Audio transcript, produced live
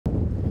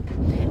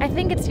I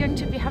think it's going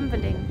to be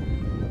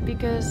humbling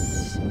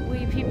because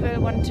we people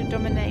want to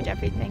dominate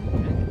everything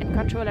and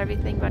control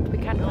everything, but we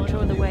can't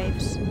control the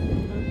waves.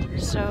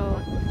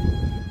 So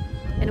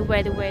in a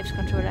way the waves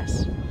control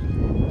us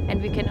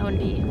and we can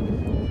only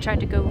try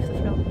to go with the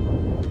flow.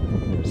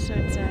 So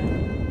it's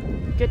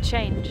a good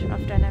change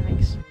of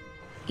dynamics.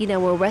 In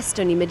our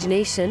Western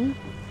imagination,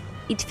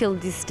 it feels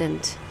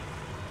distant,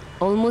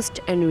 almost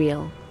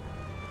unreal.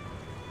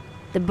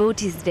 The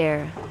boat is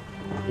there,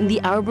 in the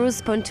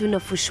harbor's pontoon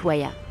of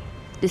Ushuaia,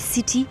 the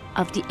city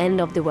of the end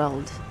of the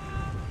world.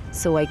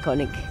 So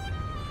iconic.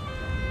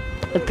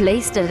 A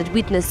place that had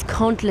witnessed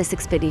countless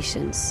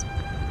expeditions.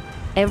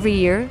 Every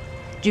year,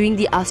 during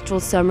the austral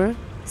summer,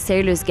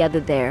 sailors gather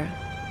there,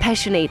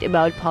 passionate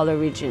about polar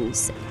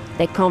regions.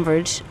 They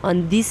converge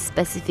on this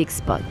specific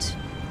spot,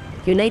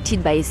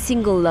 united by a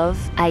single love,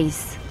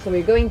 ice. So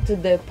we're going to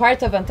the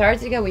part of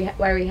Antarctica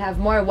where we have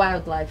more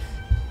wildlife.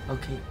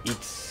 Okay.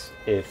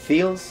 It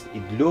feels,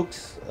 it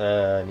looks,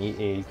 and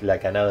it's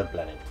like another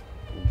planet.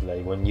 It's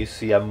like when you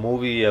see a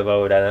movie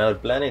about another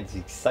planet, it's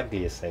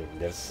exactly the same.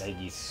 There's like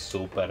it's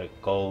super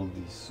cold,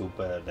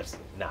 there's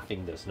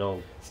nothing, there's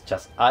no, it's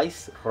just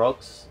ice,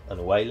 rocks,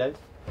 and wildlife.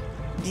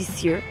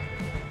 This year,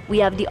 we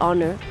have the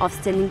honor of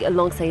standing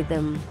alongside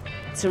them,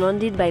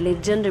 surrounded by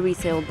legendary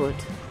sailboat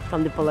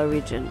from the polar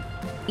region.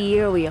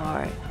 Here we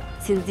are,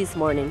 since this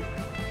morning,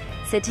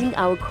 setting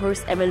our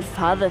course even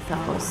farther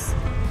south,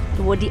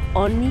 toward the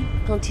only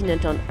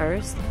continent on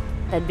Earth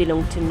that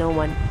belongs to no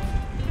one,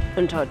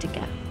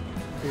 Antarctica.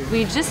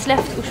 We just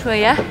left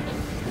Ushuaia.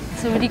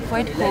 It's already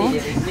quite cold.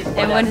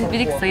 Everyone is a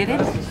bit excited.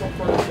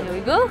 Here we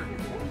go.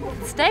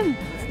 It's time.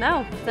 It's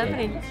now. It's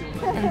happening.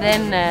 And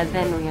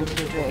then we're going to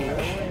drink.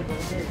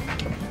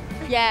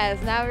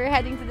 Yes, now we're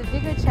heading to the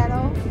Beagle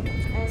Channel.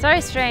 It's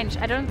very strange.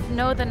 I don't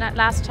know the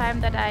last time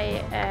that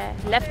I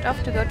left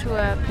off to go to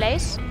a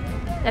place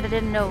that I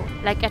didn't know,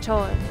 like at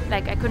all.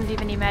 Like I couldn't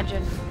even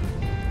imagine.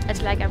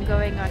 It's like I'm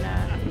going on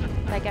a,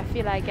 like I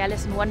feel like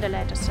Alice in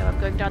Wonderland or so. I'm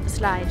going down the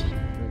slide.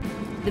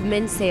 The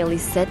mainsail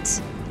is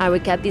set. Our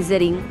cap is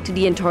heading to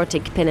the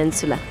Antarctic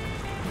Peninsula.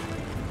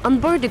 On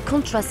board, the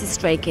contrast is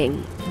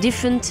striking.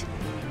 Different,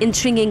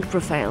 intriguing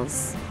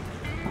profiles.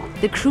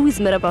 The crew is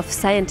made up of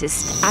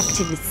scientists,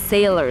 activists,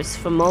 sailors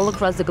from all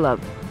across the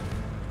globe.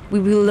 We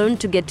will learn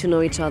to get to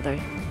know each other,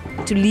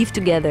 to live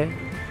together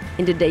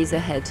in the days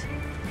ahead.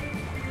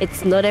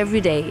 It's not every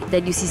day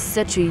that you see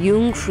such a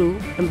young crew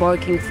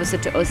embarking for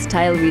such a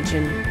hostile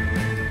region.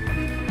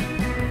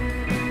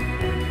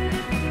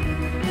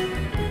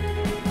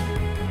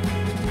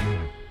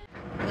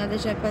 On a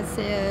déjà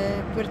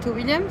passé Puerto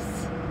Williams.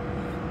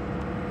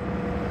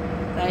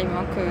 Là, il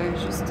manque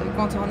juste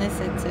contourner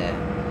cette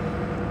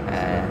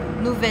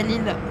nouvelle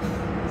île,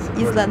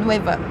 Isla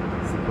Nueva.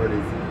 C'est quoi les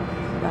îles?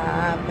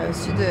 Bah, au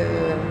sud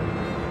de...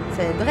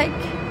 c'est Drake.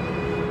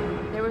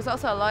 There was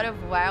also a lot of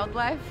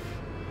wildlife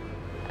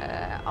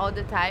all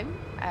the time.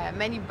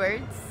 Many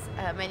birds,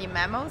 many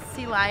mammals,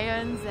 sea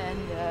lions and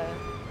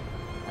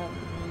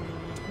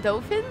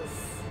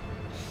dolphins,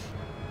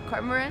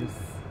 cormorants.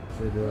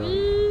 C'est de...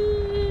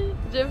 Oui,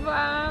 je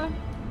vois.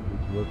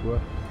 Tu vois quoi?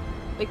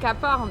 Les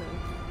capornes.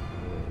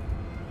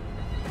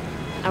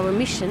 Our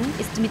mission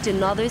is to meet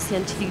another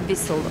scientific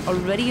vessel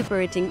already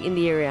operating in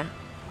the area,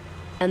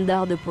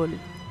 Under the Pole.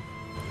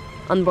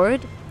 On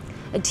board,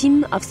 a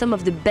team of some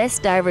of the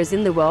best divers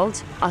in the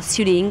world are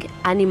studying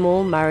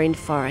animal marine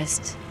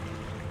forest.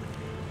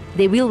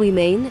 They will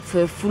remain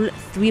for a full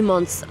 3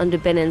 months on the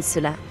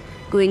peninsula,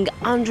 going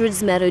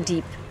hundreds of meters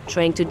deep,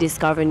 trying to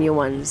discover new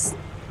ones.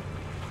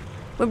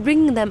 We're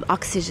bringing them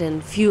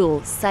oxygen,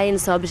 fuel,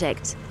 science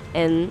objects,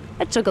 and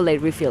a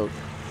chocolate refill.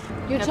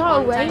 You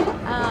saw a whale?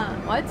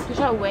 What? You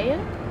saw a whale?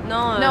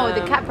 No,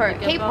 the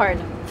Cape Horn.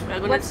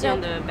 What's the...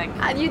 on the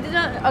back? You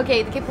didn't?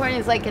 Okay, the Cape Horn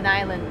is like an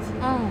island.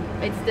 Oh.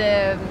 It's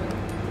the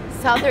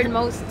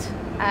southernmost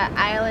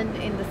island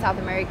in the South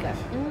America.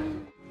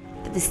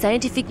 But the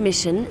scientific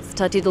mission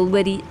started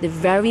already the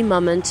very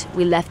moment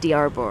we left the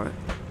harbor.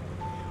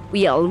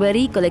 We are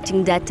already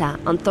collecting data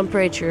on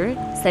temperature,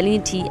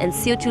 salinity and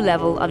CO2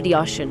 level of the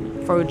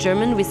ocean for a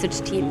German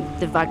research team,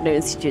 the Wagner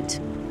Institute.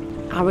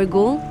 Our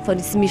goal for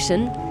this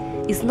mission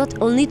is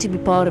not only to be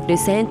part of the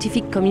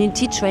scientific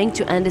community trying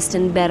to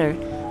understand better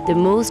the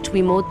most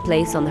remote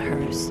place on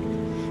Earth,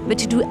 but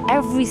to do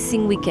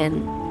everything we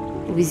can,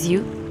 with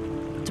you,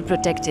 to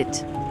protect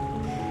it.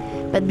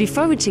 But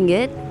before reaching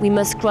it, we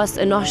must cross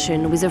an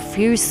ocean with a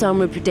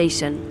fearsome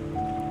reputation,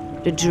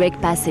 the Drake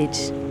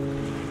Passage.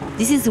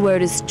 This is where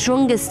the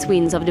strongest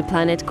winds of the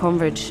planet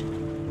converge,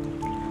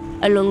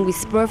 along with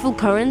powerful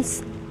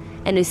currents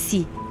and a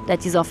sea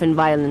that is often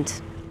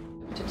violent.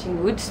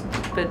 Touching wood,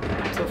 but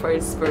so far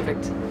it's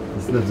perfect.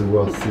 It's not the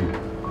worst sea.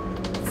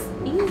 It's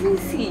easy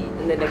sea,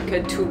 and then I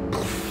cut to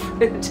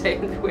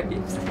giant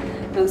waves.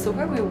 No, so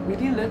far we're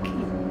really lucky.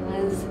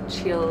 As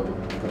chill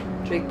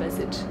Drake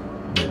Passage.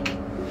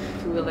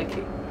 We were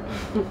lucky.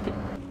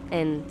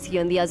 And see you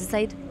on the other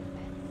side.